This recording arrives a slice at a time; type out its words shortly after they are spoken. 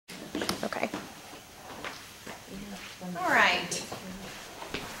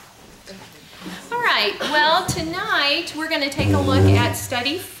right, well, tonight we're going to take a look at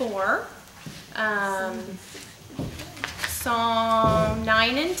study 4, Psalm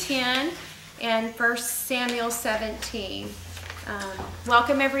 9 and 10, and 1 Samuel 17.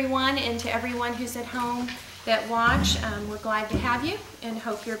 Welcome everyone, and to everyone who's at home that watch. We're glad to have you and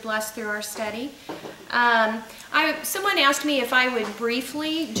hope you're blessed through our study. Someone asked me if I would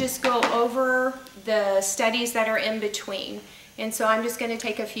briefly just go over the studies that are in between. And so I'm just going to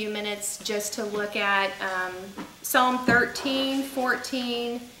take a few minutes just to look at Psalm 13,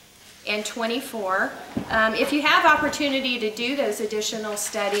 14, and 24. If you have opportunity to do those additional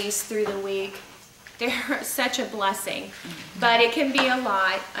studies through the week, they're such a blessing. But it can be a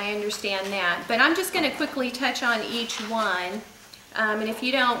lot, I understand that. But I'm just going to quickly touch on each one. And if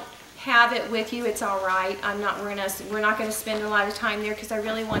you don't have it with you, it's all right. We're not going to spend a lot of time there because I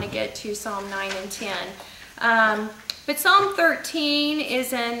really want to get to Psalm 9 and 10. But Psalm 13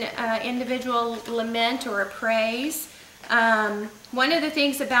 is an individual lament or a praise. One of the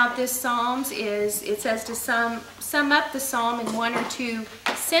things about this Psalms is it says to sum up the Psalm in 1 or 2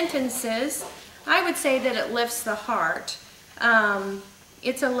 sentences. I would say that it lifts the heart.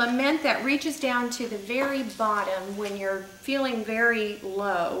 It's a lament that reaches down to the very bottom when you're feeling very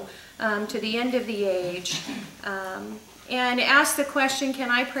low, to the end of the age. And ask the question, can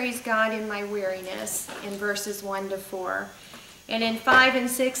I praise God in my weariness, in verses 1 to 4. And in 5 and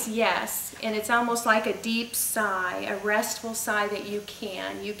 6, yes. And it's almost like a deep sigh, a restful sigh that you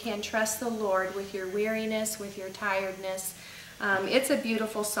can. You can trust the Lord with your weariness, with your tiredness. It's a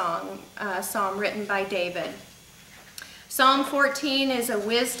beautiful psalm written by David. Psalm 14 is a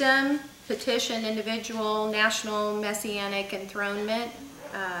wisdom, petition, individual, national, messianic enthronement,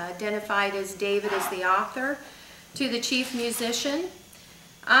 identified as David as the author. To the chief musician,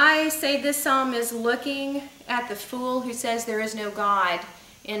 I say this psalm is looking at the fool who says there is no God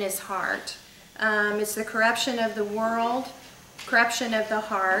in his heart. It's the corruption of the world, corruption of the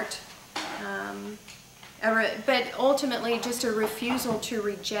heart, but ultimately just a refusal to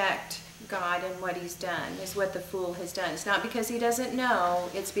reject God and what he's done is what the fool has done. It's not because he doesn't know,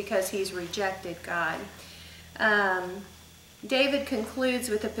 it's because he's rejected God. David concludes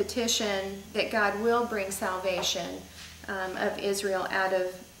with a petition that God will bring salvation of Israel out of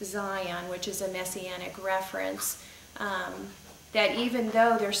Zion, which is a messianic reference. That even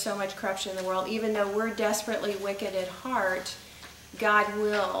though there's so much corruption in the world, even though we're desperately wicked at heart, God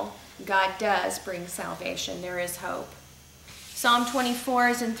does bring salvation. There is hope. Psalm 24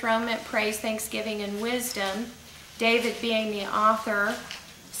 is enthronement, praise, thanksgiving, and wisdom. David being the author.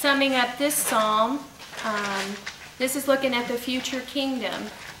 Summing up this psalm, this is looking at the future kingdom.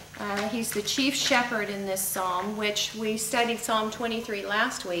 He's the chief shepherd in this psalm, which we studied Psalm 23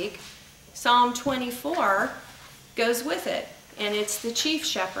 last week. Psalm 24 goes with it, and it's the chief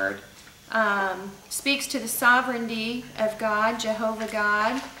shepherd. Speaks to the sovereignty of God, Jehovah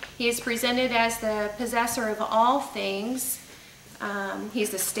God. He is presented as the possessor of all things.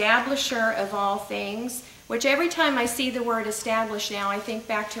 He's the establisher of all things, which every time I see the word establish now, I think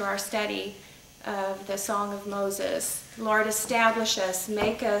back to our study of the Song of Moses. Lord, establish us,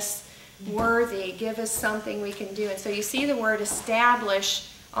 make us worthy, give us something we can do. And so you see the word establish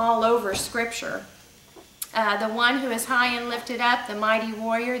all over Scripture. The one who is high and lifted up, the mighty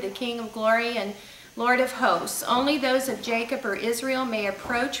warrior, the King of glory, and Lord of hosts. Only those of Jacob or Israel may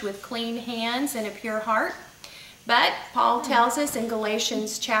approach with clean hands and a pure heart. But Paul tells us in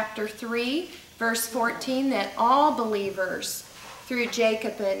Galatians chapter 3, verse 14, that all believers through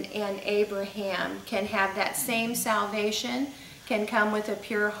Jacob and Abraham can have that same salvation, can come with a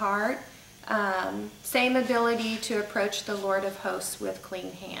pure heart, same ability to approach the Lord of hosts with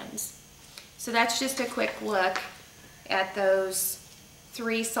clean hands. So that's just a quick look at those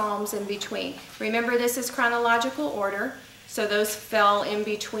 3 psalms in between. Remember, this is chronological order, so those fell in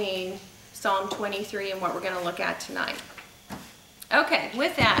between Psalm 23 and what we're going to look at tonight. Okay,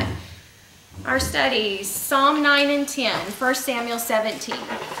 with that, our studies, Psalm 9 and 10, 1 Samuel 17.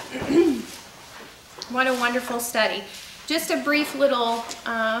 What a wonderful study. Just a brief little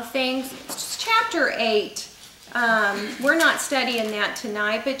thing. Chapter 8, we're not studying that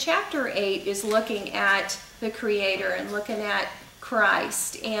tonight, but chapter 8 is looking at the Creator and looking at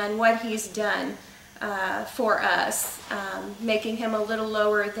Christ and what he's done for us, making him a little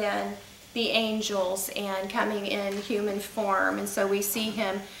lower than the angels and coming in human form. And so we see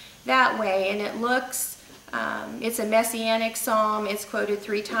him that way, and it looks, it's a messianic psalm. It's quoted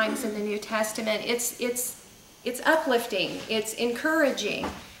 3 times in the New Testament. It's uplifting. It's encouraging.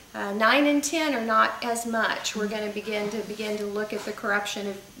 9 and 10 are not as much. We're going to begin to look at the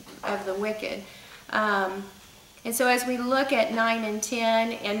corruption of the wicked. And so as we look at 9 and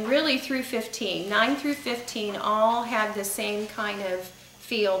 10, and really through 15, 9 through 15 all have the same kind of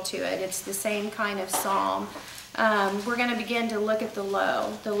feel to it. It's the same kind of psalm. We're going to begin to look at the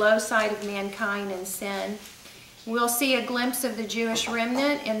low side of mankind and sin. We'll see a glimpse of the Jewish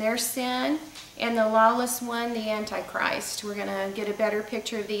remnant and their sin, and the lawless one, the Antichrist. We're going to get a better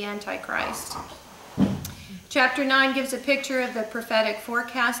picture of the Antichrist. Chapter 9 gives a picture of the prophetic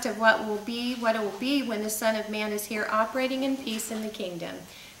forecast of what it will be when the Son of Man is here operating in peace in the kingdom.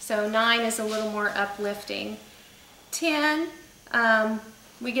 So 9 is a little more uplifting. 10,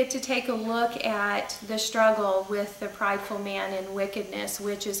 we get to take a look at the struggle with the prideful man and wickedness,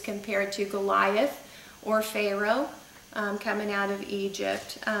 which is compared to Goliath or Pharaoh coming out of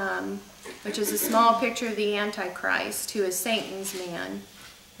Egypt, which is a small picture of the Antichrist, who is Satan's man.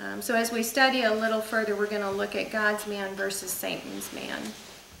 So as we study a little further, we're going to look at God's man versus Satan's man.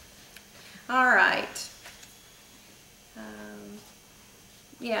 All right.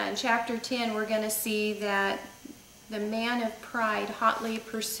 In chapter 10, we're going to see that the man of pride hotly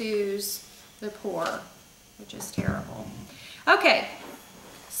pursues the poor, which is terrible. Okay,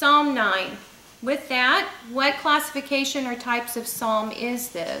 Psalm 9. With that, what classification or types of psalm is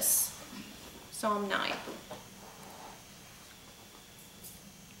this? Psalm 9.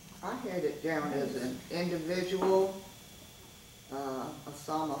 I had it down as an individual, a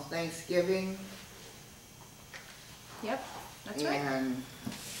psalm of thanksgiving. Yep, that's right. And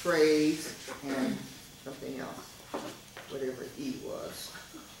praise and something else, whatever E was.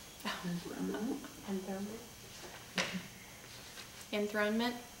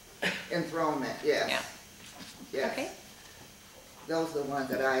 Enthronement? Enthronement, yes. Yeah. Yes. Okay. Those are the ones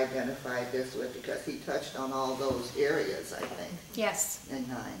that I identified this with because he touched on all those areas, I think, Yes, in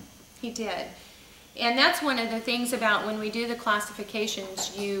 9. he did. And that's one of the things about when we do the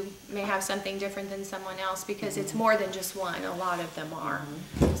classifications, you may have something different than someone else because it's more than just one. A lot of them are.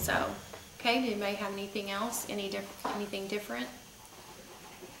 So, okay, did anybody have anything else? Anything different?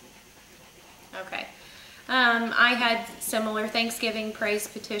 Okay. I had similar Thanksgiving praise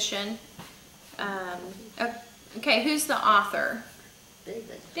petition. Okay, who's the author?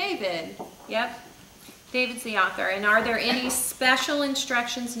 David. Yep. David's the author. And are there any special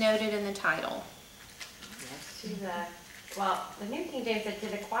instructions noted in the title? The New King James said to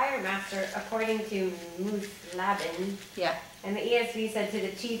the choir master according to Muslabin. Yeah. And the ESV said to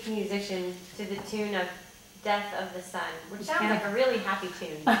the chief musician to the tune of Death of the Sun, which sounds like a really happy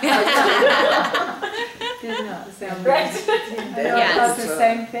tune. Does not sound Right? I know about the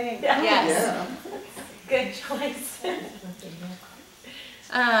same thing. Yes. Good choice.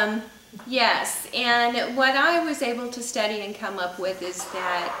 Yes, and what I was able to study and come up with is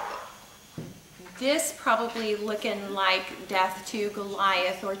that this probably looking like death to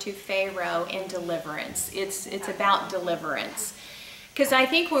Goliath or to Pharaoh and deliverance. It's about deliverance. Because I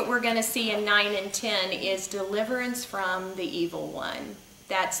think what we're going to see in 9 and 10 is deliverance from the evil one.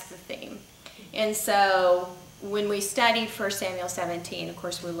 That's the theme. And so when we studied 1 Samuel 17, of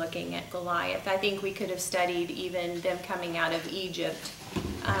course we're looking at Goliath. I think we could have studied even them coming out of Egypt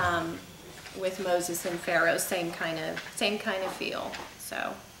with Moses and Pharaoh, same kind of feel.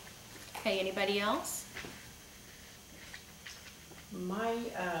 So, okay, anybody else? My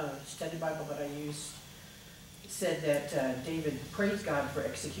study Bible that I used said that David praised God for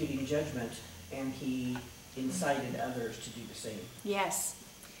executing judgment, and he incited others to do the same. Yes.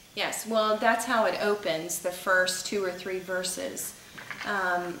 Yes, well, that's how it opens, the first 2 or 3 verses.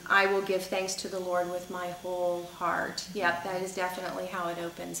 I will give thanks to the Lord with my whole heart. Yep, that is definitely how it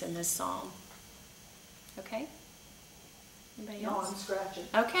opens in this psalm. Okay? Anybody else? No, I'm scratching.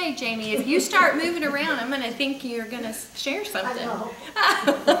 Okay, Jamie, if you start moving around, I'm going to think you're going to share something. I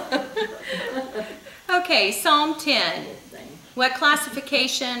know. Okay, Psalm 10. What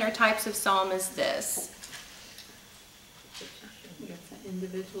classification or types of psalm is this? It's an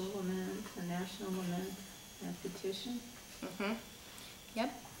individual lament, a national lament, and a petition. Mm-hmm.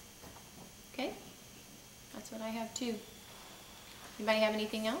 Yep. Okay. That's what I have too. Anybody have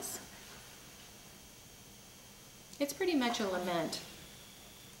anything else? It's pretty much a lament.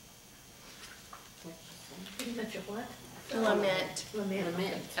 Pretty much a what? Lament.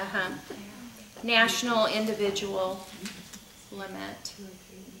 Lament. Uh-huh. National, individual, lament.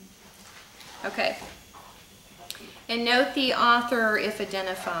 Okay. And note the author if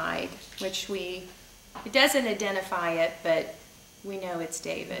identified, which it doesn't identify it, but we know it's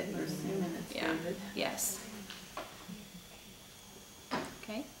David. We're assuming it's Yeah. David. Yes.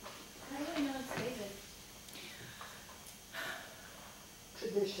 Okay. How do we know it's David?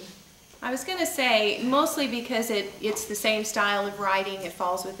 Tradition. I was going to say mostly because it's the same style of writing, it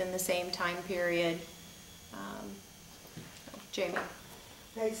falls within the same time period. Jamie?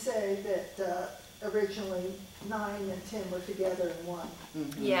 They say that originally 9 and 10 were together in one.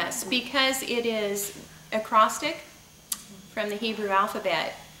 Yes, because it is acrostic from the Hebrew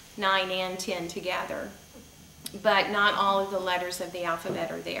alphabet, 9 and 10 together. But not all of the letters of the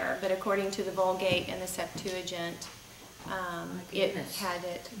alphabet are there. But according to the Vulgate and the Septuagint, it had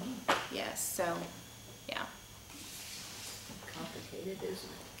it, yes, so, yeah. Complicated, isn't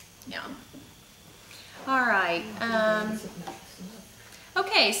it? Yeah. All right.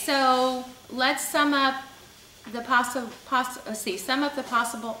 Okay, so let's sum up the sum up the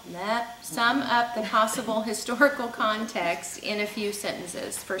possible historical context in a few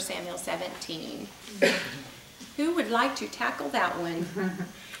sentences for Samuel 17. Who would like to tackle that one?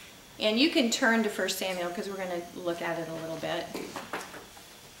 And you can turn to 1 Samuel because we're going to look at it a little bit.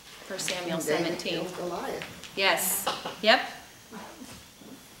 1 Samuel And David 17. killed Goliath. Yes. Yep.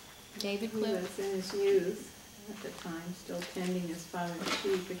 David He Clue. was in his youth at the time, still tending his father's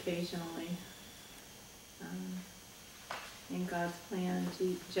sheep occasionally. In God's plan,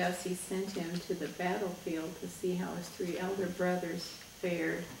 Jesse sent him to the battlefield to see how his 3 elder brothers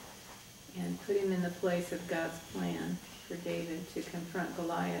fared and put him in the place of God's plan for David to confront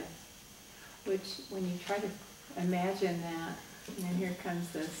Goliath, which when you try to imagine that, and then here comes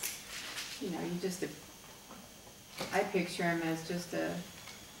this, I picture him as just a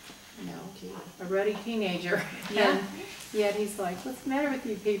ruddy teenager. Yeah. And yet he's like, what's the matter with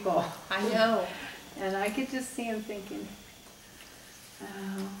you people? I know. And I could just see him thinking,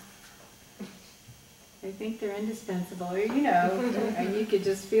 oh, they think they're indispensable, or, and you could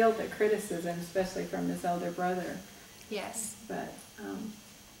just feel the criticism, especially from his elder brother. Yes. But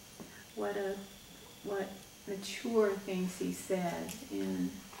what mature things he said in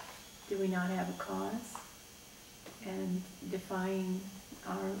Do We Not Have a Cause? And defying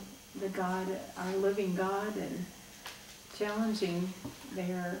our living God, and challenging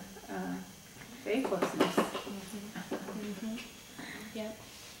their faithlessness. Yep.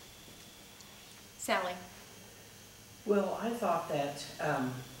 Sally. Well, I thought that,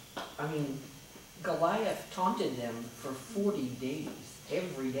 Goliath taunted them for 40 days,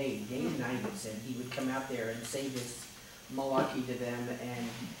 every day, day and night, it said. He would come out there and say this malarkey to them, and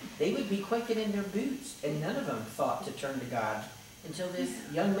they would be quaking in their boots, and none of them thought to turn to God until this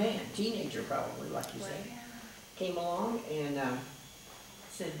young man, teenager probably, like you said, came along and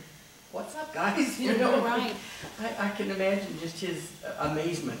said, what's up, guys? Right. I can imagine just his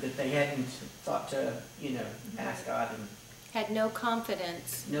amazement that they hadn't thought to, ask God and Had no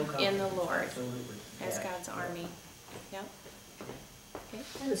confidence, no in the confidence. Lord Absolutely. as Yeah. God's army. Yep. Okay.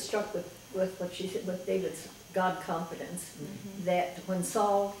 I was struck with what she said, with David's God confidence, Mm-hmm. that when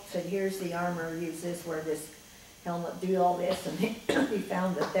Saul said, here's the armor, use this, wear this helmet, do all this, and he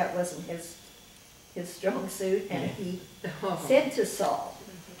found that wasn't his strong suit, and he said to Saul,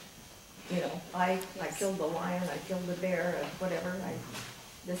 I killed the lion, I killed the bear, whatever,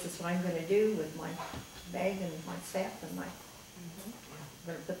 this is what I'm gonna do with my bag and my staff and I'm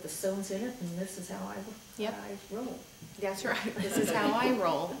gonna put the stones in it, and this is how Yep. I roll. That's right. This is how I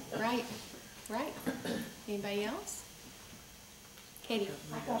roll. Right. Right. Anybody else? Katie.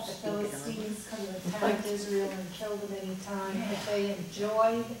 I thought the Philistines could have attacked Israel and killed them any time, but they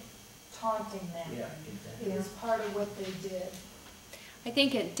enjoyed taunting them. Yeah, It exactly. was part of what they did. I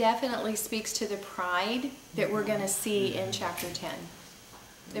think it definitely speaks to the pride that we're going to see in chapter 10.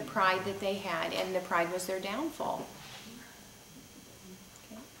 The pride that they had, and the pride was their downfall.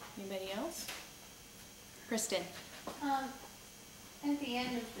 Okay. Anybody else? Kristen. At the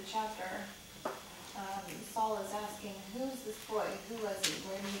end of the chapter, Saul is asking, who's this boy? Who was he?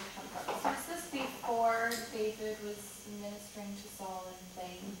 Where did he come from? So is this before David was ministering to Saul and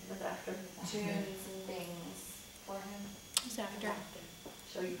playing tunes and things for him? Who's after?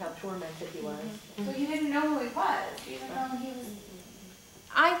 Show you how tormented he was. So he didn't know who he was, even though he was...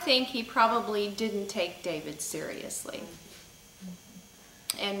 I think he probably didn't take David seriously.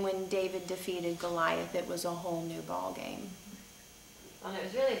 And when David defeated Goliath, it was a whole new ball game. Well, it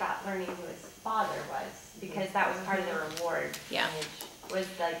was really about learning who his father was, because that was part of the reward. Yeah. Which was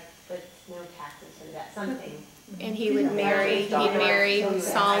like, but no taxes for that, something. And he would marry, he'd marry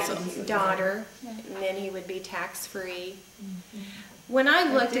Saul's daughter, and then he would be tax-free. When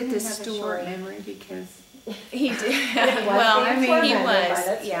I looked at this Have a short story, memory because he did, well, I mean, he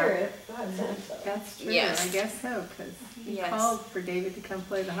was, yeah. that's true. Yes. I guess so, because he Yes. called for David to come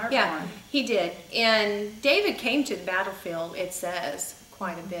play the harp Yeah, horn. he did. And David came to the battlefield, it says,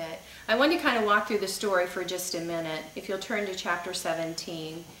 quite a bit. I want to kind of walk through the story for just a minute. If you'll turn to chapter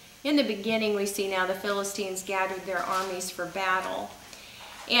 17. In the beginning, we see now the Philistines gathered their armies for battle.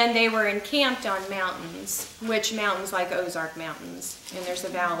 And they were encamped on mountains, which mountains like Ozark Mountains, and there's a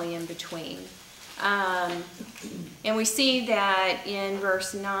valley in between. And we see that in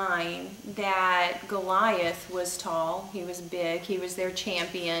verse 9 that Goliath was tall, he was big, he was their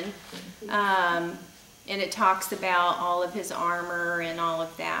champion. And it talks about all of his armor and all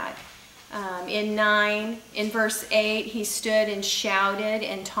of that. In verse 8, he stood and shouted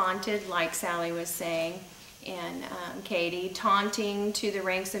and taunted, like Sally was saying, and Katie, taunting to the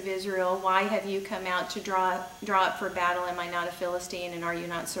ranks of Israel, "Why have you come out to draw up for battle? Am I not a Philistine, and are you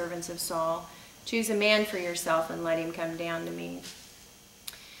not servants of Saul? Choose a man for yourself and let him come down to me."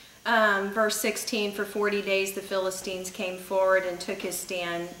 Verse 16, for 40 days the Philistines came forward and took his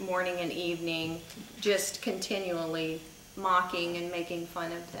stand morning and evening, just continually mocking and making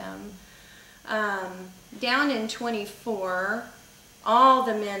fun of them. Down in 24, all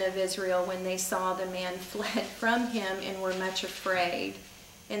the men of Israel, when they saw the man, fled from him and were much afraid.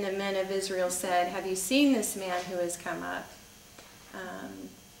 And the men of Israel said, "Have you seen this man who has come up?"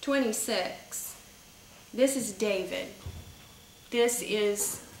 26, this is David. This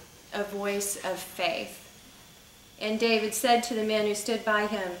is a voice of faith. And David said to the men who stood by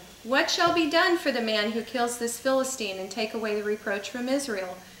him, "What shall be done for the man who kills this Philistine and take away the reproach from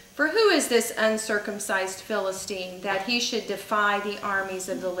Israel? For who is this uncircumcised Philistine that he should defy the armies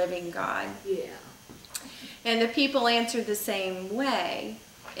of the living God?" Yeah. And the people answered the same way.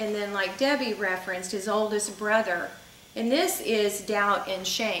 And then, like Debbie referenced, his oldest brother. And this is doubt and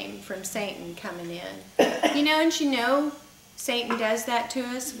shame from Satan coming in. And you know, Satan does that to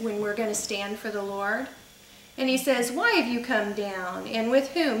us when we're going to stand for the Lord. And he says, "Why have you come down? And with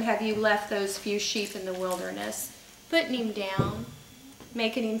whom have you left those few sheep in the wilderness?" Putting him down,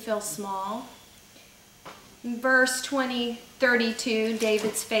 making him feel small. Verse 32,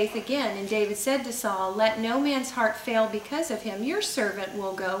 David's faith again. And David said to Saul, "Let no man's heart fail because of him. Your servant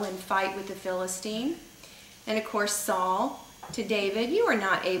will go and fight with the Philistine." And of course Saul to David, "You are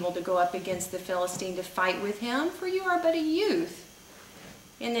not able to go up against the Philistine to fight with him, for you are but a youth."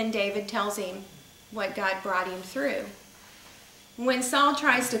 And then David tells him what God brought him through. When Saul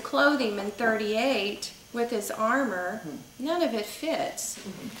tries to clothe him in 38 with his armor, none of it fits.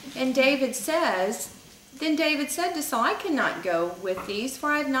 And then David said to Saul, "I cannot go with these,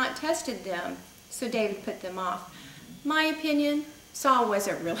 for I have not tested them." So David put them off. My opinion, Saul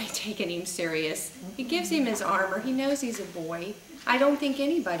wasn't really taking him serious. He gives him his armor. He knows he's a boy. I don't think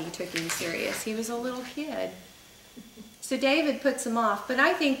anybody took him serious. He was a little kid. So David puts him off. But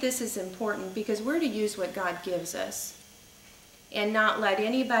I think this is important because we're to use what God gives us and not let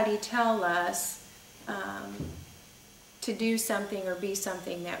anybody tell us to do something or be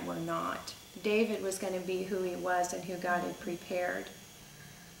something that we're not. David was going to be who he was and who God had prepared.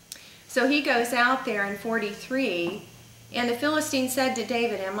 So he goes out there in 43, and the Philistine said to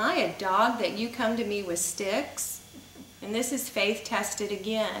David, "Am I a dog that you come to me with sticks?" And this is faith tested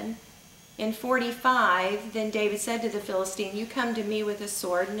again. In 45, then David said to the Philistine, "You come to me with a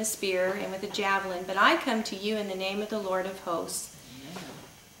sword and a spear and with a javelin, but I come to you in the name of the Lord of hosts."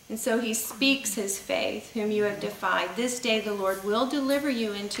 And so he speaks his faith, "Whom you have defied. This day the Lord will deliver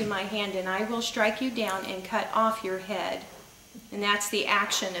you into my hand, and I will strike you down and cut off your head." And that's the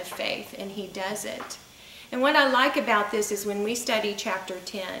action of faith, and he does it. And what I like about this is when we study chapter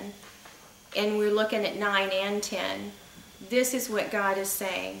 10, and we're looking at 9 and 10, this is what God is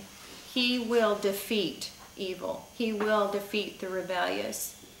saying. He will defeat evil. He will defeat the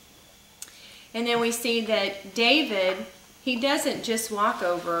rebellious. And then we see that David, he doesn't just walk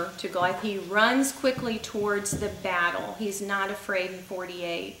over to Goliath. He runs quickly towards the battle. He's not afraid in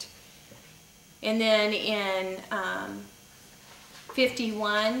 48. And then in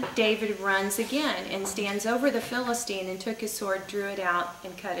 51, David runs again and stands over the Philistine and took his sword, drew it out,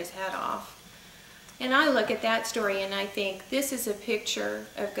 and cut his head off. And I look at that story and I think this is a picture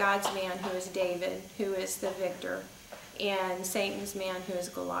of God's man who is David, who is the victor, and Satan's man who is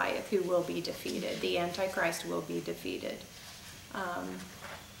Goliath, who will be defeated. The Antichrist will be defeated.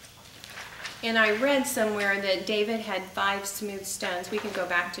 And I read somewhere that David had 5 smooth stones. We can go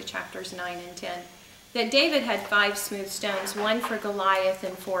back to chapters 9 and 10. That David had 5 smooth stones, 1 for Goliath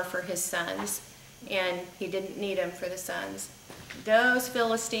and 4 for his sons. And he didn't need them for the sons. Those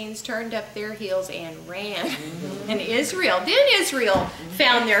Philistines turned up their heels and ran. And Israel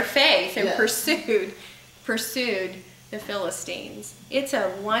found their faith and pursued the Philistines. It's a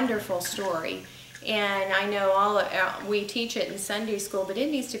wonderful story. And I know we teach it in Sunday school, but it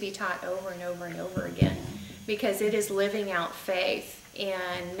needs to be taught over and over and over again because it is living out faith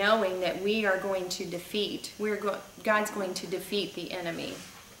and knowing that we are going to defeat. God's going to defeat the enemy.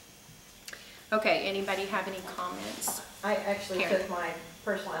 Okay, anybody have any comments? I actually Karen. took my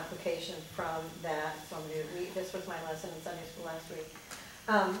personal application from that. So I'm gonna read, this was my lesson in Sunday school last week.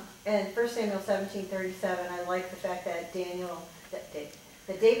 And 1 Samuel 17:37, I like the fact that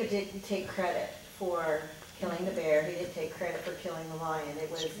that David didn't take credit for killing the bear. He didn't take credit for killing the lion. It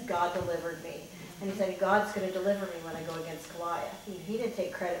was God delivered me. And he said, God's going to deliver me when I go against Goliath. He didn't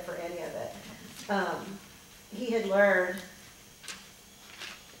take credit for any of it. He had learned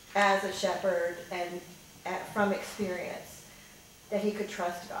as a shepherd and from experience that he could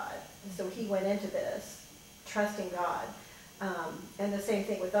trust God. So he went into this trusting God. And the same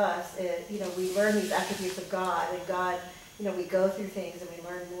thing with us, we learn these attributes of God, and God, we go through things and we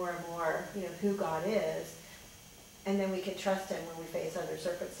learn more and more, who God is, and then we can trust him when we face other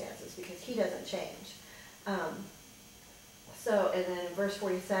circumstances because he doesn't change. And then in verse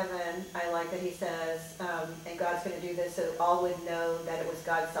 47, I like that he says, and God's going to do this so all would know that it was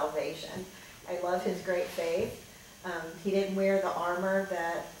God's salvation. I love his great faith. He didn't wear the armor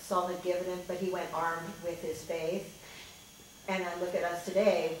that Saul had given him, but he went armed with his faith. And I look at us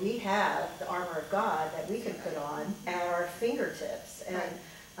today, we have the armor of God that we can put on at our fingertips and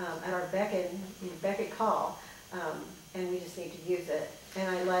at our beck and call, and we just need to use it.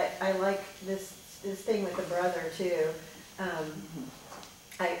 And I like this thing with the brother too.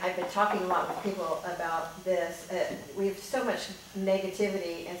 I've been talking a lot with people about this. We have so much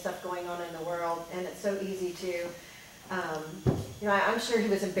negativity and stuff going on in the world, and it's so easy to, I'm sure he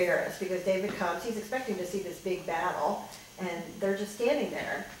was embarrassed because David comes, he's expecting to see this big battle, and they're just standing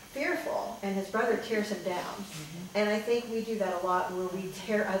there, fearful, and his brother tears him down. Mm-hmm. And I think we do that a lot where we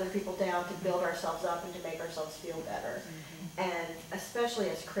tear other people down to build ourselves up and to make ourselves feel better. Mm-hmm. And especially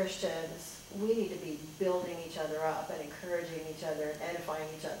as Christians, we need to be building each other up and encouraging each other and edifying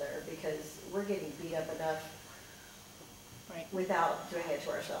each other because we're getting beat up enough without doing it to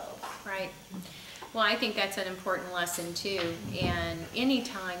ourselves. Right. Well, I think that's an important lesson too. And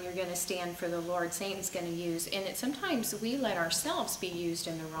anytime you're going to stand for the Lord, Satan's going to use, and sometimes we let ourselves be used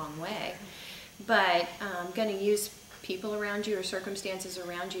in the wrong way, but going to use people around you or circumstances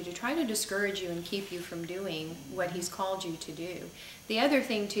around you to try to discourage you and keep you from doing what he's called you to do. The other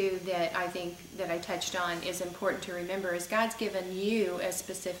thing too that I think that I touched on is important to remember is God's given you a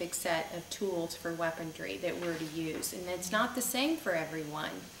specific set of tools for weaponry that we're to use, and it's not the same for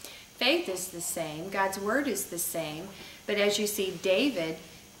everyone. Faith is the same, God's word is the same, but as you see David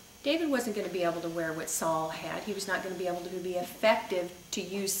wasn't going to be able to wear what Saul had. He was not going to be able to be effective to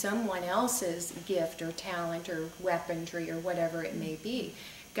use someone else's gift or talent or weaponry or whatever it may be.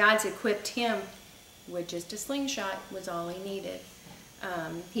 God's equipped him with just a slingshot was all he needed.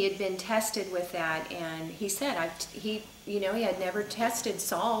 He had been tested with that, and he said he had never tested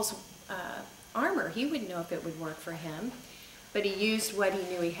Saul's armor. He wouldn't know if it would work for him. But he used what he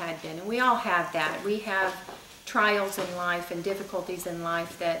knew he had been. And we all have that. We have trials in life and difficulties in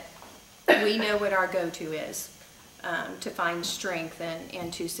life that we know what our go-to is to find strength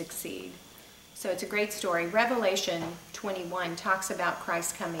and to succeed. So it's a great story. Revelation 21 talks about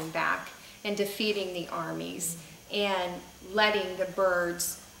Christ coming back and defeating the armies and letting the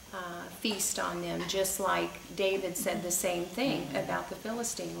birds feast on them, just like David said the same thing about the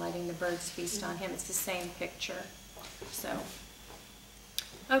Philistine, letting the birds feast on him. It's the same picture. So,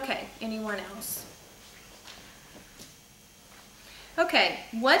 okay, anyone else? Okay,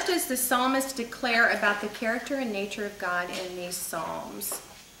 what does the psalmist declare about the character and nature of God in these psalms?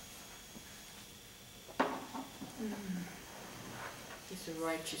 He's a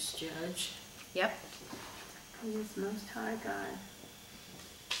righteous judge. Yep. He is Most High God.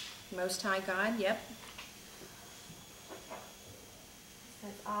 Most High God, yep. It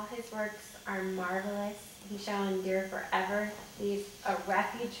says, all his works are marvelous. He shall endure forever. He is a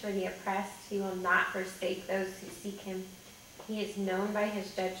refuge for the oppressed. He will not forsake those who seek him. He is known by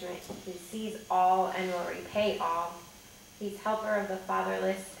his judgment. He sees all and will repay all. He's helper of the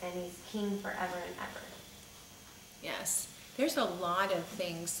fatherless, and he's king forever and ever. Yes. There's a lot of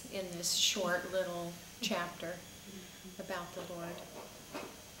things in this short little chapter about the Lord.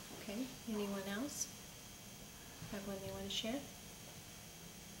 Okay, anyone else have one they want to share?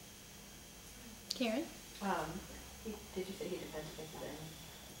 Karen? Did you say he defends against his enemies?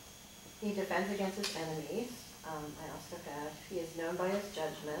 He defends against his enemies. I also have, he is known by his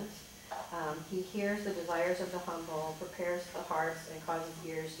judgments. He hears the desires of the humble, prepares the hearts, and causes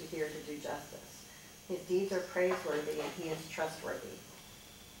ears to hear to do justice. His deeds are praiseworthy, and he is trustworthy.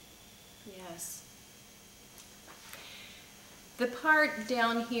 Yes. The part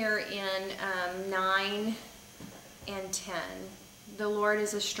down here in 9 and 10, the Lord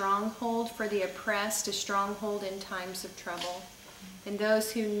is a stronghold for the oppressed, a stronghold in times of trouble. And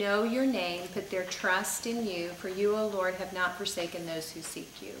those who know your name put their trust in you, for you, O Lord, have not forsaken those who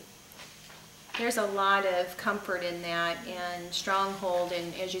seek you. There's a lot of comfort in that, and stronghold,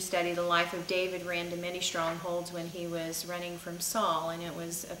 and as you study the life of David, ran to many strongholds when he was running from Saul, and it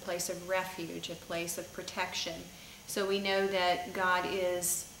was a place of refuge, a place of protection. So we know that God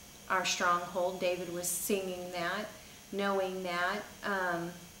is our stronghold. David was singing that, knowing that,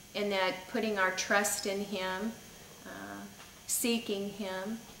 and that putting our trust in him, seeking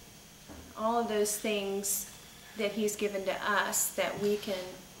him, all of those things that he's given to us that we can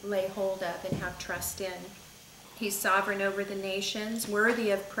lay hold of and have trust in. He's sovereign over the nations,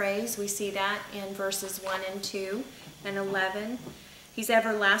 worthy of praise. We see that in verses 1 and 2 and 11. He's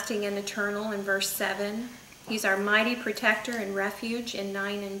everlasting and eternal in verse 7. He's our mighty protector and refuge in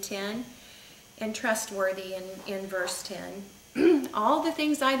 9 and 10, and trustworthy in verse 10. All the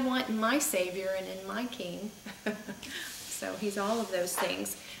things I'd want in my Savior and in my King. So he's all of those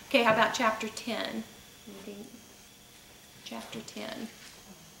things. Okay, how about chapter 10? Chapter 10.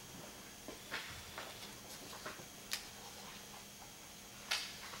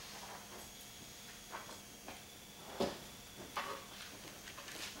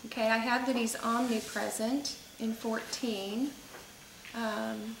 Okay, I have that he's omnipresent in 14.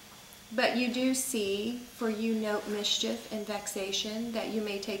 But you do see, for you note mischief and vexation, that you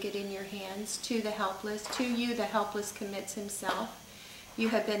may take it in your hands. To the helpless, to you the helpless commits himself. You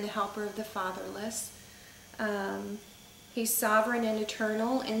have been the helper of the fatherless. He's sovereign and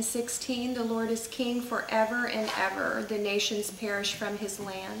eternal. In 16, the Lord is king forever and ever. The nations perish from his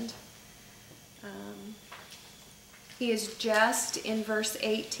land. He is just in verse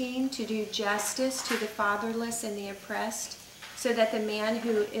 18 to do justice to the fatherless and the oppressed, so that the man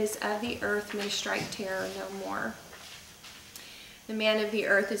who is of the earth may strike terror no more. The man of the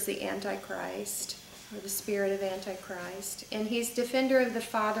earth is the Antichrist, or the spirit of Antichrist, and he's defender of the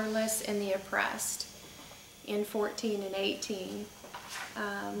fatherless and the oppressed in 14 and 18,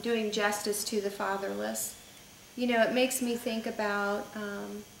 doing justice to the fatherless. You know, it makes me think about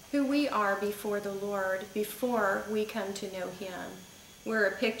who we are before the Lord before we come to know him. We're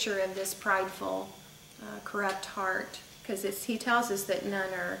a picture of this prideful, corrupt heart, because he tells us that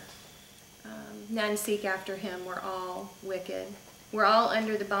none seek after him. We're all wicked. We're all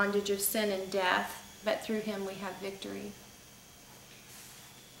under the bondage of sin and death, but through him we have victory.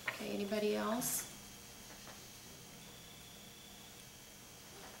 Okay, anybody else?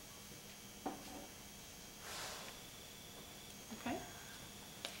 Okay.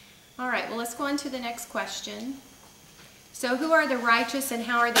 All right, well, let's go on to the next question. So who are the righteous and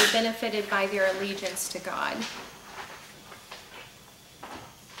how are they benefited by their allegiance to God?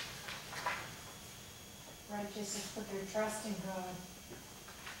 Righteous put their trust in God.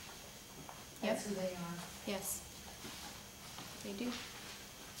 That's who they are. Yes, they do.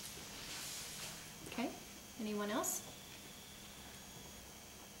 Okay, anyone else?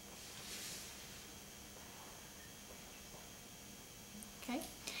 Okay,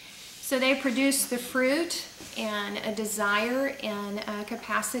 so they produce the fruit and a desire and a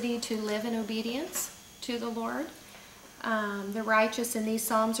capacity to live in obedience to the Lord. The righteous in these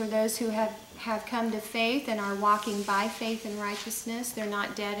Psalms are those who have come to faith and are walking by faith in righteousness. They're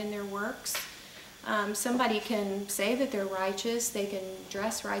not dead in their works. Somebody can say that they're righteous, they can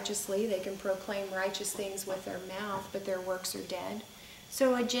dress righteously, they can proclaim righteous things with their mouth, but their works are dead.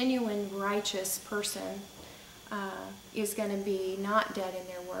 So a genuine righteous person is going to be not dead in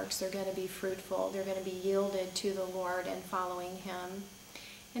their works. They're going to be fruitful. They're going to be yielded to the Lord and following him.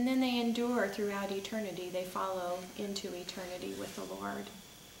 And then they endure throughout eternity. They follow into eternity with the Lord,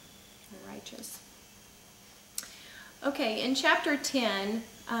 the righteous. Okay, in chapter 10,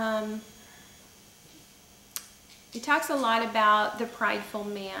 it talks a lot about the prideful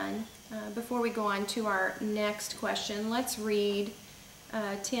man. Before we go on to our next question, let's read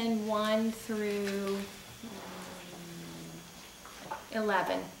 10:1 through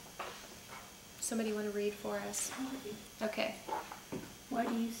 11. Somebody want to read for us? Okay. Why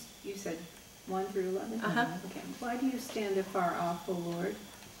do you said 1 through 11? Uh-huh. Okay. Why do you stand afar off, O Lord?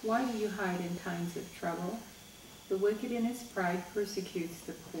 Why do you hide in times of trouble? The wicked in his pride persecutes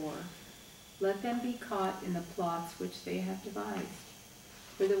the poor. Let them be caught in the plots which they have devised.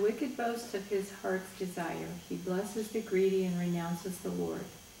 For the wicked boasts of his heart's desire. He blesses the greedy and renounces the Lord.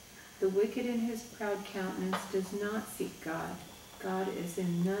 The wicked in his proud countenance does not seek God. God is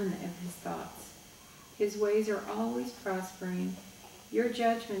in none of his thoughts. His ways are always prospering. Your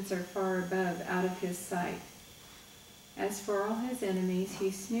judgments are far above, out of his sight. As for all his enemies,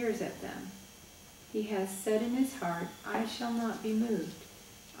 he sneers at them. He has said in his heart, I shall not be moved.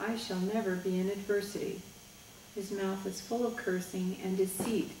 I shall never be in adversity. His mouth is full of cursing and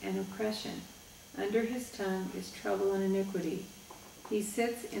deceit and oppression. Under his tongue is trouble and iniquity. He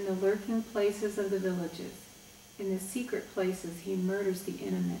sits in the lurking places of the villages. In the secret places he murders the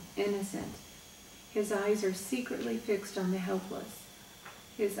innocent. His eyes are secretly fixed on the helpless.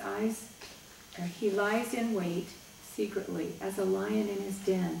 He lies in wait secretly as a lion in his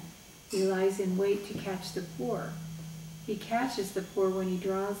den. He lies in wait to catch the poor. He catches the poor when he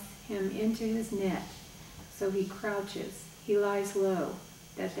draws him into his net. So he crouches, he lies low,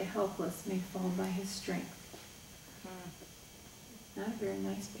 that the helpless may fall by his strength. Not a very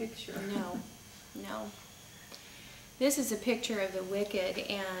nice picture. No, no. This is a picture of the wicked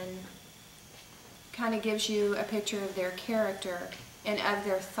and kind of gives you a picture of their character and of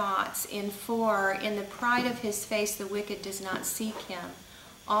their thoughts. In the pride of his face, the wicked does not seek him.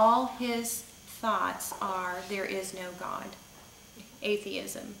 All his thoughts are, there is no God.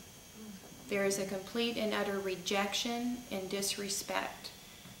 Atheism. There is a complete and utter rejection and disrespect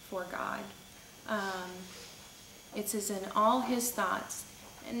for God. It says in all his thoughts.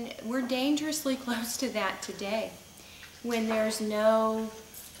 And we're dangerously close to that today. When there's no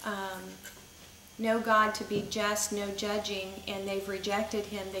God to be just, no judging, and they've rejected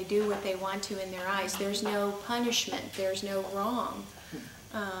him, they do what they want to in their eyes. There's no punishment. There's no wrong.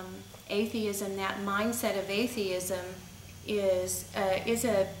 Atheism, that mindset of atheism is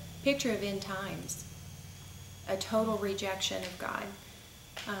a picture of end times. A total rejection of God.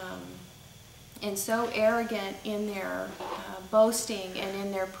 And so arrogant in their boasting and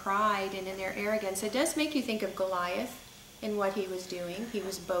in their pride and in their arrogance. It does make you think of Goliath in what he was doing. He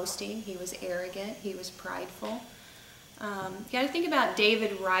was boasting, he was arrogant, he was prideful. You got to think about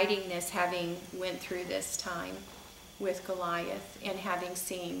David writing this, having went through this time with Goliath and having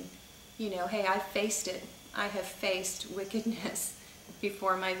seen, hey, I've faced it. I have faced wickedness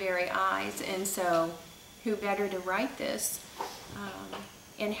before my very eyes. And so who better to write this?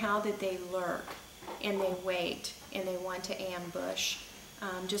 And how did they lurk, and they wait, and they want to ambush,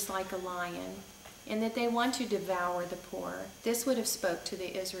 just like a lion, and that they want to devour the poor. This would have spoke to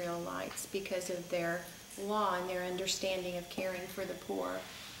the Israelites because of their law and their understanding of caring for the poor.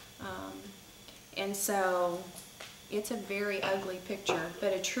 And so it's a very ugly picture,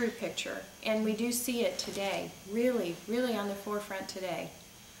 but a true picture. And we do see it today, really, really on the forefront today.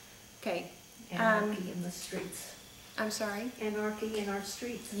 Okay. Anarchy in the streets. I'm sorry? Anarchy in our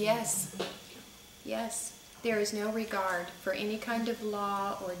streets. Yes. Yes. There is no regard for any kind of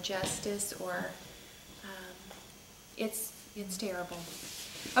law or justice or it's terrible.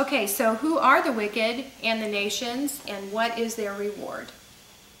 Okay, so who are the wicked and the nations, and what is their reward?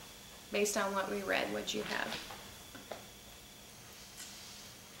 Based on what we read, what you have?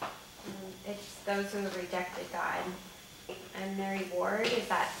 It's those who have rejected God. And their reward is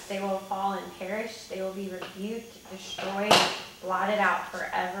that they will fall and perish. They will be rebuked, destroyed, blotted out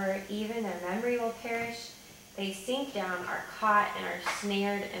forever. Even their memory will perish. They sink down, are caught, and are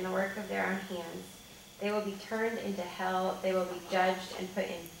snared in the work of their own hands. They will be turned into hell. They will be judged and put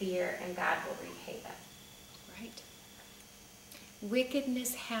in fear, and God will repay them. Right.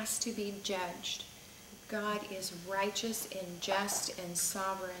 Wickedness has to be judged. God is righteous and just and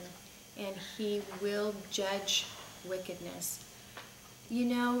sovereign, and he will judge wickedness.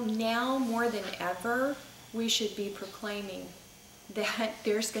 Now more than ever, we should be proclaiming that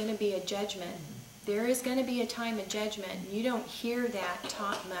there's going to be a judgment. There is going to be a time of judgment. You don't hear that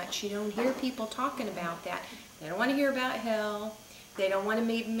taught much. You don't hear people talking about that. They don't want to hear about hell. They don't want to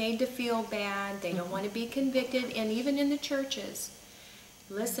be made to feel bad. They don't want to be convicted. And even in the churches,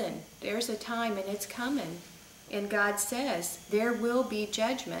 listen, there's a time and it's coming. And God says there will be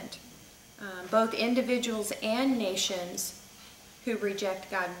judgment. Both individuals and nations who reject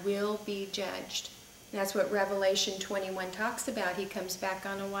God will be judged. And that's what Revelation 21 talks about. He comes back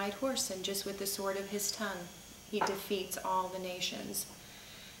on a white horse, and just with the sword of his tongue, he defeats all the nations.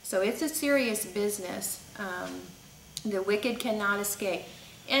 So it's a serious business. The wicked cannot escape.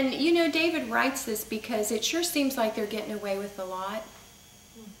 And David writes this because it sure seems like they're getting away with a lot.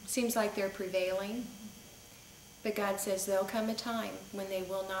 Seems like they're prevailing. But God says there'll come a time when they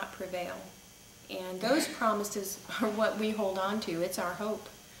will not prevail. And those promises are what we hold on to. It's our hope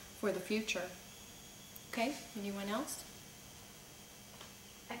for the future. Okay, anyone else?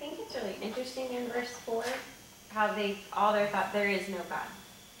 I think it's really interesting in verse 4 how all their thought, there is no God.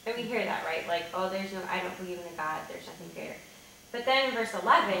 And we hear that, right? Like, I don't believe in a God, there's nothing greater. But then in verse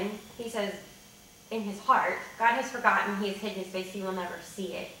 11, he says, in his heart, God has forgotten, he has hidden his face, he will never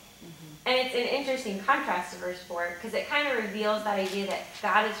see it. And it's an interesting contrast to verse 4 because it kind of reveals that idea that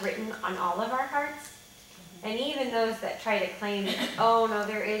God is written on all of our hearts. And even those that try to claim, oh no,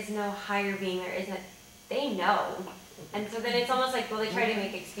 there is no higher being, they know. And so then it's almost like, well, they try to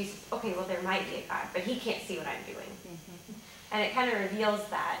make excuses. Okay, well, there might be a God, but he can't see what I'm doing. And it kind of reveals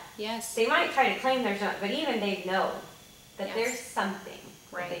that. Yes. They might try to claim there's not, but even they know that Yes. there's something.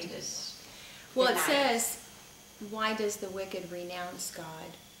 Right. They just Well, it deny. says, why does the wicked renounce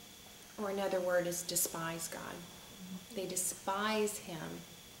God? Or another word is despise God. They despise him.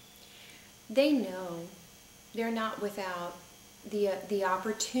 They know they're not without the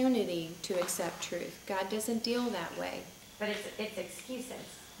opportunity to accept truth. God doesn't deal that way, But it's excuses.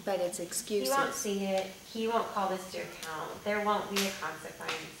 but it's He excuses. won't see it. He won't call this to account. There won't be a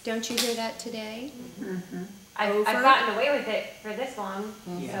consequence. Don't you hear that today? I've Over. gotten away with it for this long,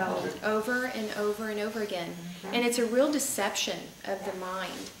 Yeah. so. Over and over and over again. And it's a real deception of the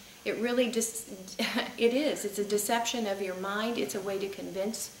mind. It really just, it is. It's a deception of your mind. It's a way to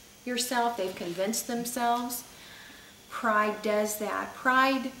convince yourself. They've convinced themselves. Pride does that.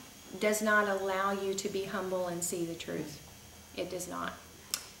 Pride does not allow you to be humble and see the truth. It does not.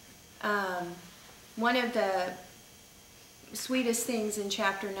 One of the sweetest things in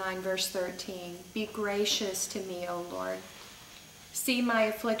chapter 9, verse 13, be gracious to me, O Lord. See my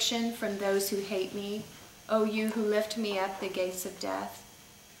affliction from those who hate me, O you who lift me up the gates of death,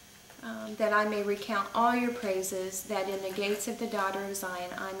 that I may recount all your praises, that in the gates of the daughter of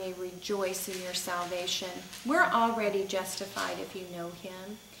Zion I may rejoice in your salvation. We're already justified if you know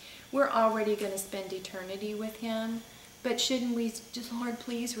him. We're already going to spend eternity with him. But shouldn't we just, Lord,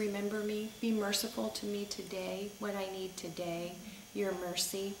 please remember me. Be merciful to me today, what I need today, your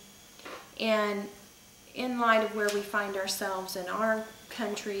mercy. And in light of where we find ourselves in our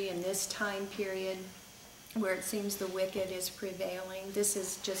country in this time period, where it seems the wicked is prevailing, this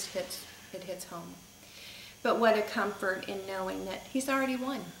is just hits home. But what a comfort in knowing that he's already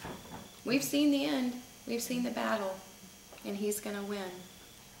won. We've seen the end. We've seen the battle. And he's going to win.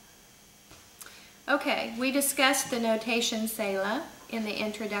 Okay, we discussed the notation Selah in the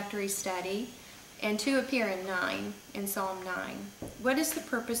introductory study, and two appear in Psalm 9. What is the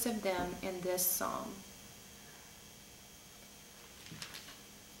purpose of them in this psalm?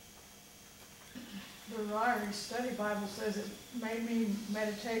 The Ryrie Study Bible says it may mean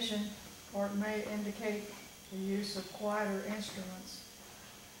meditation, or it may indicate the use of quieter instruments.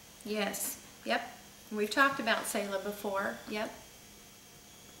 Yes, yep. We've talked about Selah before, yep.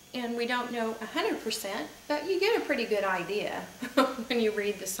 And we don't know 100%, but you get a pretty good idea when you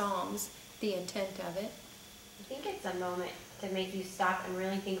read the Psalms, the intent of it. I think it's a moment to make you stop and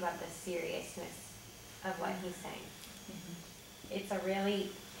really think about the seriousness of what he's saying. It's a really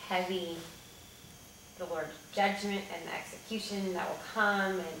heavy, the Lord's judgment and the execution that will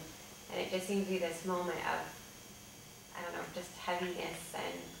come, and it just seems to be this moment of, I don't know, just heaviness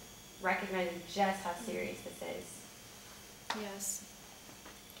and recognizing just how serious this is. Yes.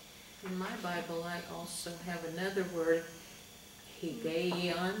 In my Bible, I also have another word,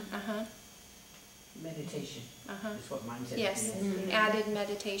 higaion. Uh-huh. Meditation Uh-huh. is what mine says. Yes, Mhm. added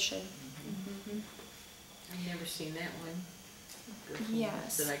meditation. I've never seen that one before,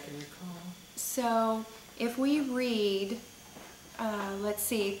 Yes. that I can recall. So if we read, let's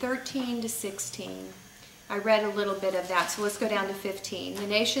see, 13 to 16, I read a little bit of that, so let's go down to 15. The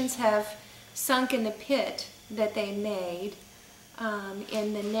nations have sunk in the pit that they made,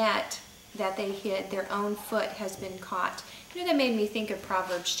 in the net that they hid. Their own foot has been caught. You know, that made me think of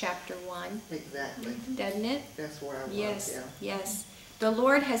Proverbs chapter 1, Exactly. doesn't it? That's where I was, Yes, yeah. yes. The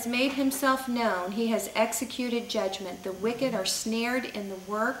Lord has made himself known. He has executed judgment. The wicked are snared in the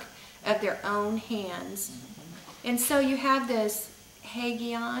work of their own hands. And so you have this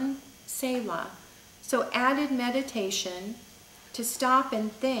Haggion, Selah. So added meditation to stop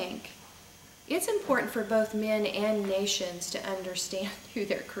and think. It's important for both men and nations to understand who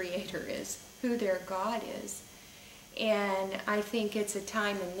their Creator is, who their God is. And I think it's a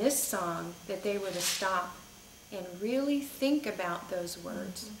time in this song that they were to stop and really think about those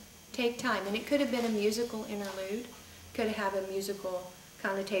words. Take time. And it could have been a musical interlude, could have a musical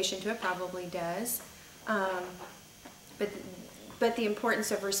connotation to it, probably does. But the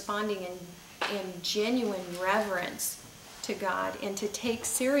importance of responding in genuine reverence to God and to take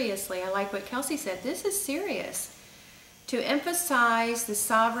seriously, I like what Kelsey said, this is serious. To emphasize the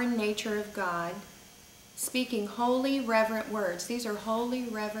sovereign nature of God, speaking holy, reverent words. These are holy,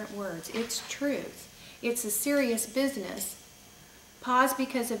 reverent words. It's truth. It's a serious business. Pause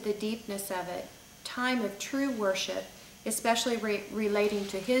because of the deepness of it. Time of true worship, especially relating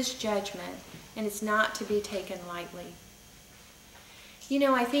to his judgment, and it's not to be taken lightly. You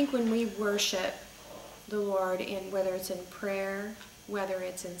know, I think when we worship the Lord, in whether it's in prayer, whether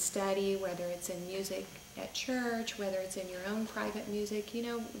it's in study, whether it's in music at church, whether it's in your own private music, you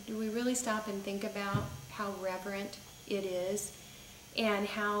know, do we really stop and think about how reverent it is, and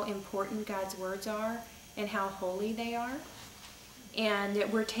how important God's words are, and how holy they are, and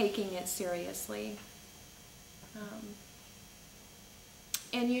that we're taking it seriously.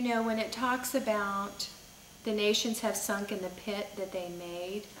 And you know, when it talks about the nations have sunk in the pit that they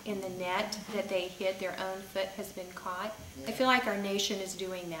made, in the net that they hid, their own foot has been caught. I feel like our nation is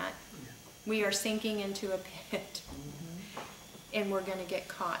doing that. We are sinking into a pit, and we're going to get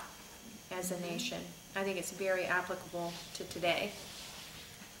caught as a nation. I think it's very applicable to today.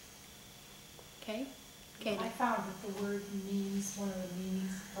 Okay? Katie? I found that the word means, one of the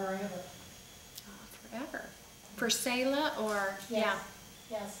meanings, forever. Forever. For Selah, or, Yes.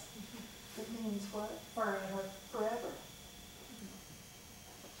 Yes. It means what? Forever, forever.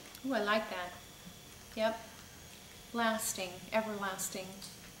 Ooh, I like that. Yep. Lasting, everlasting.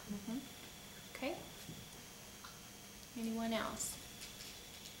 Okay. Anyone else?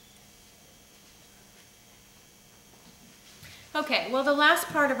 Okay, well, the last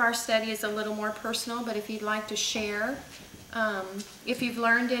part of our study is a little more personal, but if you'd like to share, if you've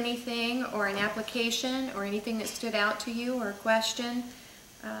learned anything or an application or anything that stood out to you or a question,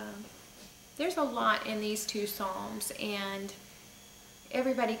 there's a lot in these two Psalms, and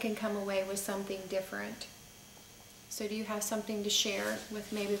everybody can come away with something different. So do you have something to share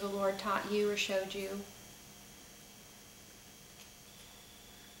with maybe the Lord taught you or showed you?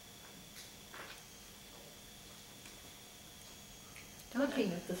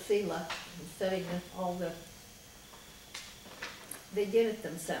 Looking at the Selah and setting all they did it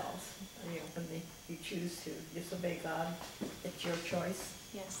themselves. You know, when you choose to disobey God, it's your choice.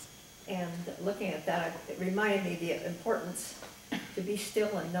 Yes. And looking at that, it reminded me the importance to be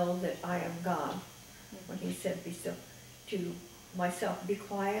still and know that I am God. When he said, be still, to myself, be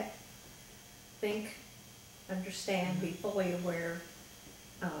quiet, think, understand, be fully aware,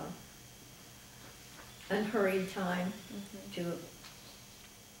 unhurried time to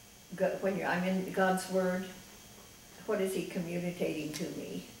go, when I'm in God's Word, what is he communicating to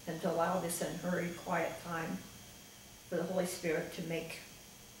me? And to allow this unhurried, quiet time for the Holy Spirit to make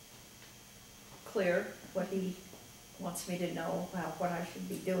clear what he wants me to know, what I should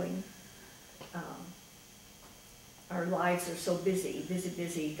be doing. Our lives are so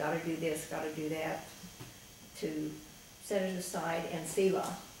busy, gotta do this, gotta do that. To set it aside and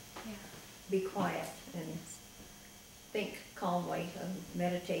Selah, be quiet and think calmly and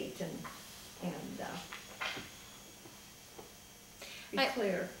meditate and be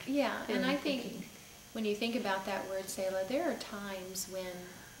clear. Yeah, and I think thinking. when you think about that word Selah, there are times when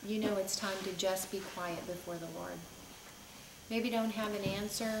you know it's time to just be quiet before the Lord. Maybe don't have an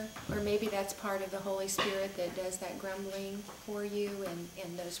answer, or maybe that's part of the Holy Spirit that does that grumbling for you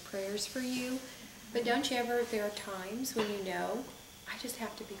and those prayers for you. But don't you ever, there are times when you know, I just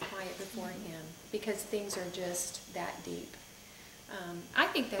have to be quiet before Him because things are just that deep. I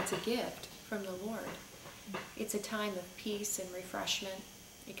think that's a gift from the Lord. It's a time of peace and refreshment.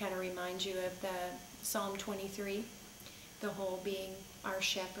 It kind of reminds you of the Psalm 23, the whole being our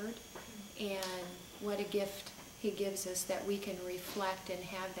shepherd, and what a gift He gives us that we can reflect and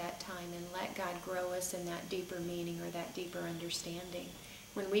have that time and let God grow us in that deeper meaning or that deeper understanding.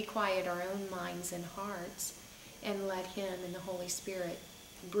 When we quiet our own minds and hearts and let Him and the Holy Spirit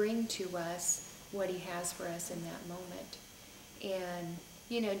bring to us what He has for us in that moment. And,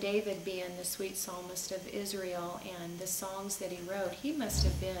 you know, David being the sweet psalmist of Israel and the songs that he wrote, he must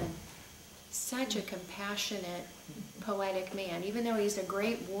have been such a compassionate, poetic man. Even though he's a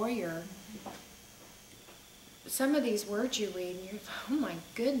great warrior, some of these words you read and you're like, oh my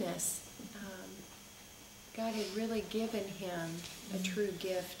goodness, God had really given him a true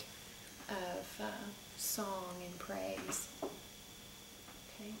gift of song and praise.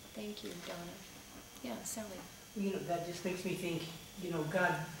 Okay, thank you, Donna. Yeah, Sally. You know, that just makes me think, you know,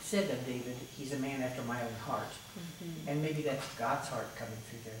 God said of David, he's a man after my own heart. And maybe that's God's heart coming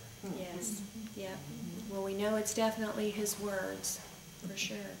through there. Yes, yeah. Well, we know it's definitely His words, for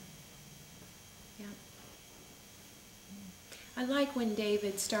sure. Yeah. I like when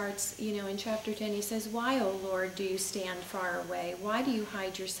David starts, you know, in chapter 10, he says, why, O Lord, do you stand far away? Why do you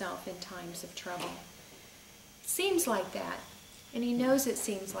hide yourself in times of trouble? It seems like that, and he knows it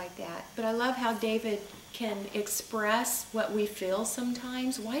seems like that. But I love how David can express what we feel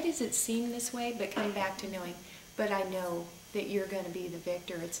sometimes. Why does it seem this way? But come back to knowing, but I know that you're going to be the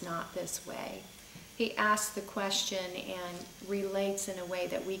victor. It's not this way. He asks the question and relates in a way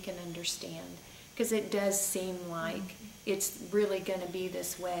that we can understand. Because it does seem like it's really going to be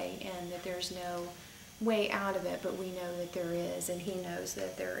this way and that there's no way out of it, but we know that there is, and He knows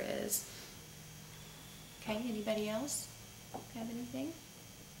that there is. Okay, anybody else have anything?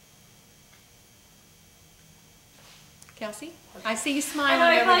 Kelsey? I see you I smiling know,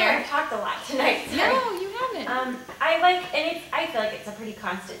 I over feel like there. I've talked a lot tonight. Sorry. No, you haven't. I feel like it's a pretty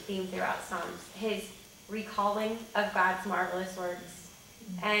constant theme throughout Psalms, his recalling of God's marvelous works.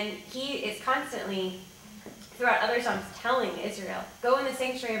 And he is constantly, throughout other Psalms, telling Israel, go in the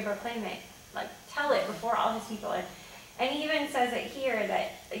sanctuary and proclaim it. Like, tell it before all his people. And he even says it here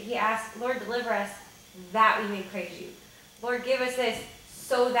that he asks, Lord, deliver us that we may praise you. Lord, give us this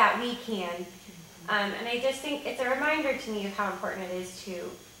so that we can. And I just think it's a reminder to me of how important it is to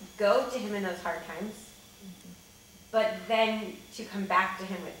go to him in those hard times, but then to come back to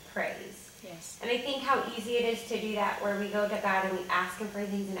him with praise. Yes. And I think how easy it is to do that, where we go to God and we ask him for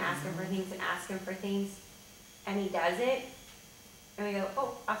things and ask him for things and ask him for things, and he does it, and we go,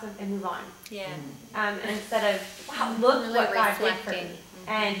 oh, awesome, and move on. Yeah. And instead of, wow, look Really what God did for me.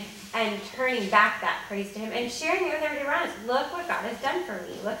 reflecting. And turning back that praise to him and sharing it with everybody around us. Look what God has done for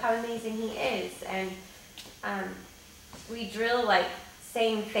me. Look how amazing he is. And we drill like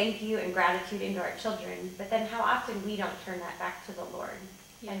saying thank you and gratitude into our children, but then how often we don't turn that back to the Lord.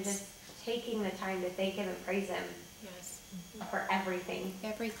 And Yes. just taking the time to thank him and praise him Yes. for everything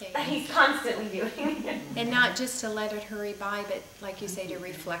Everything. that he's constantly doing. And not just to let it hurry by, but like you say, to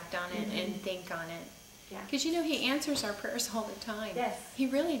reflect on it and think on it. Yeah. Because you know, he answers our prayers all the time. Yes. He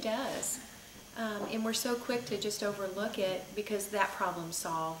really does. And we're so quick to just overlook it because that problem's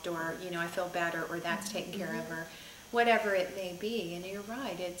solved, or, you know, I feel better, or that's taken care of, or whatever it may be. And you're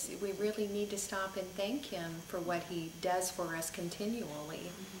right, we really need to stop and thank him for what he does for us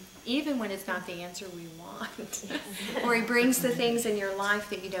continually, even when it's not the answer we want. Or he brings the things in your life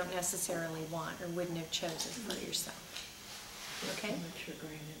that you don't necessarily want or wouldn't have chosen for yourself. Okay? Much for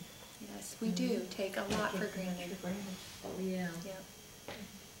granted. Yes, we do take a lot for granted. Oh, yeah. Yep.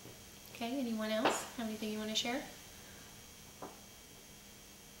 Okay, anyone else have anything you want to share?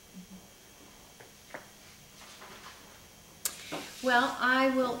 Well, I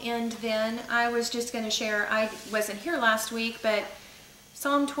will end then. I was just going to share, I wasn't here last week, but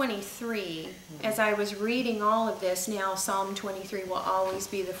Psalm 23, as I was reading all of this, now Psalm 23 will always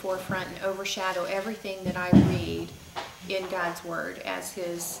be the forefront and overshadow everything that I read in God's Word as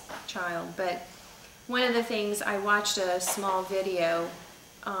his child. But one of the things, I watched a small video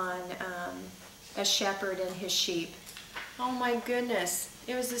on a shepherd and his sheep. Oh my goodness,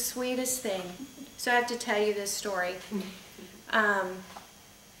 it was the sweetest thing. So I have to tell you this story.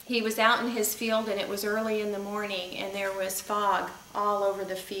 He was out in his field and it was early in the morning and there was fog all over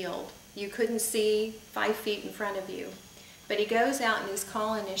the field. You couldn't see 5 feet in front of you. But he goes out and he's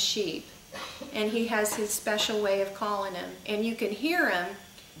calling his sheep. And he has his special way of calling them. And you can hear them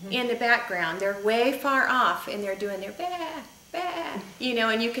in the background. They're way far off and they're doing their bah, bah, you know,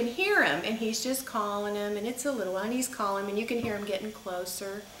 and you can hear him. And he's just calling them, and it's a little one. He's calling them, and you can hear him getting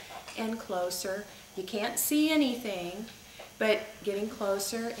closer and closer. You can't see anything, but getting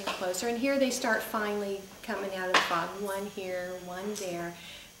closer and closer. And here they start finally coming out of the fog. One here, one there,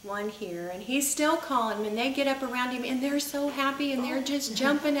 one here. And he's still calling them, and they get up around him, and they're so happy, and they're just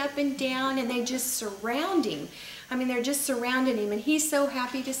jumping up and down, and they just surround him. I mean, they're just surrounding him, and he's so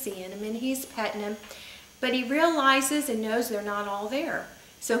happy to see him, and he's petting him. But he realizes and knows they're not all there.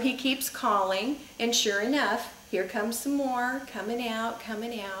 So he keeps calling, and sure enough, here comes some more, coming out,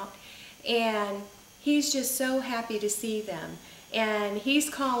 and he's just so happy to see them. And he's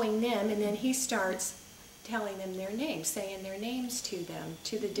calling them, and then he starts telling them their names, saying their names to them,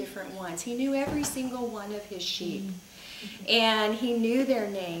 to the different ones. He knew every single one of his sheep. And he knew their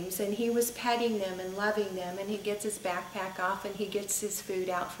names, and he was petting them and loving them, and he gets his backpack off, and he gets his food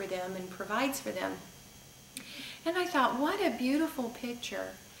out for them and provides for them. And I thought, what a beautiful picture.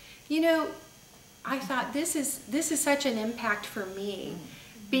 You know, I thought this is such an impact for me,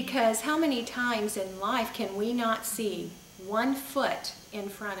 because how many times in life can we not see 1 foot in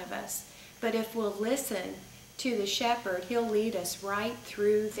front of us? But if we'll listen to the shepherd, he'll lead us right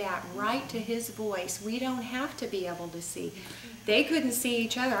through that, right to his voice. We don't have to be able to see. They couldn't see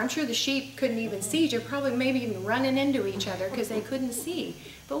each other. I'm sure the sheep couldn't even see each other, probably maybe even running into each other because they couldn't see.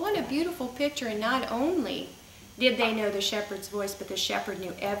 But what a beautiful picture. And not only did they know the shepherd's voice, but the shepherd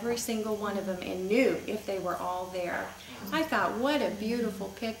knew every single one of them and knew if they were all there. I thought, what a beautiful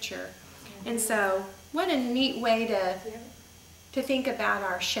picture. And so, what a neat way to think about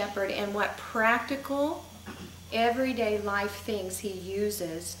our shepherd and what practical, everyday life things he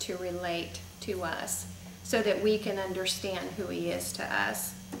uses to relate to us so that we can understand who he is to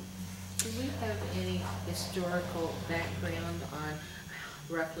us. Do we have any historical background on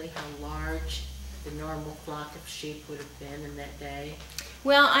roughly how large the normal flock of sheep would have been in that day?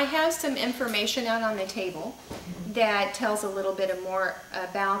 Well, I have some information out on the table, that tells a little bit more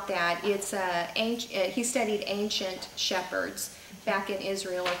about that. It's he studied ancient shepherds back in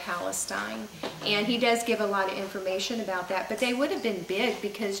Israel or Palestine, and he does give a lot of information about that. But they would have been big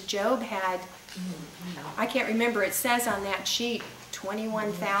because Job had, I can't remember, it says on that sheet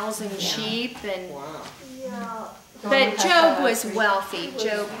 21,000 sheep, and Yeah. but Job was wealthy.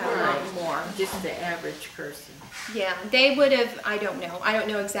 Job had a lot more. Just the average person. Yeah, they would have, I don't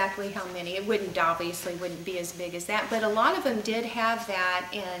know exactly how many. It obviously wouldn't be as big as that, but a lot of them did have that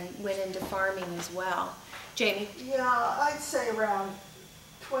and went into farming as well. Jamie? Yeah, I'd say around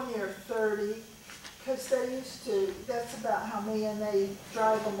 20 or 30, because they used to, that's about how many, and they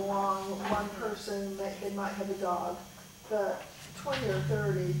drive them along, one person, they might have a dog, but 20 or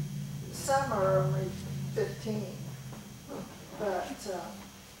 30, some are only 15. But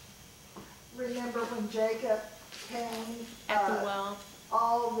remember when Jacob came, At the well.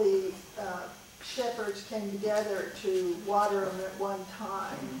 all the shepherds came together to water them at one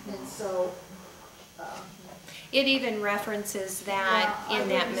time, and so It even references that in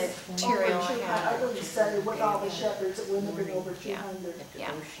that material I I have. wouldn't say with all the shepherds, it wouldn't have been over 200.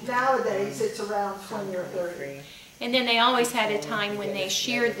 Yeah. Nowadays, it's around 20 or 30. And then they always had a time when they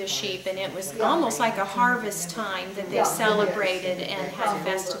sheared the sheep, and it was almost like a harvest time that they celebrated and had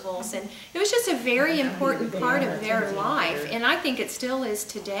festivals. And it was just a very important part of their life, and I think it still is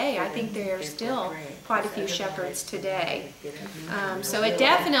today. I think there are still quite a few shepherds today. So it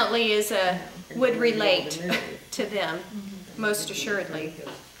definitely would relate to them, most assuredly.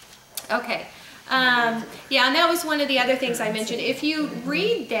 Okay. Yeah, and that was one of the other things I mentioned. If you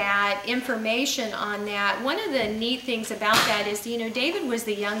read that information on that, one of the neat things about that is, David was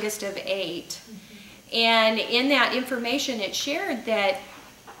the youngest of 8. And in that information, it shared that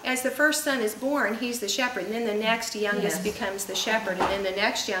as the first son is born, he's the shepherd, and then the next youngest becomes the shepherd, and then the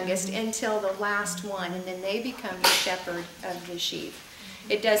next youngest until the last one, and then they become the shepherd of the sheep.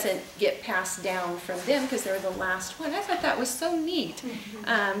 It doesn't get passed down from them because they're the last one. I thought that was so neat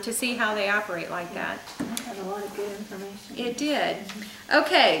to see how they operate like that. Had a lot of good information. It did.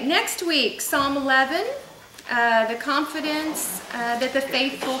 Okay, next week, Psalm 11, the confidence that the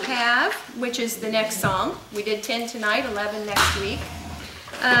faithful have, which is the next psalm. We did 10 tonight, 11 next week.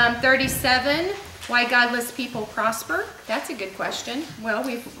 37, why godless people prosper. That's a good question. Well,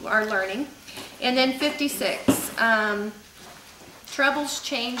 we are learning. And then 56, troubles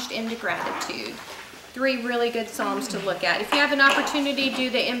changed into gratitude. 3 really good psalms to look at. If you have an opportunity, do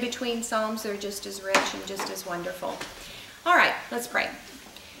the in-between psalms. They're just as rich and just as wonderful. All right, let's pray.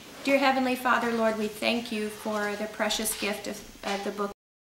 Dear Heavenly Father, Lord, we thank you for the precious gift of the book.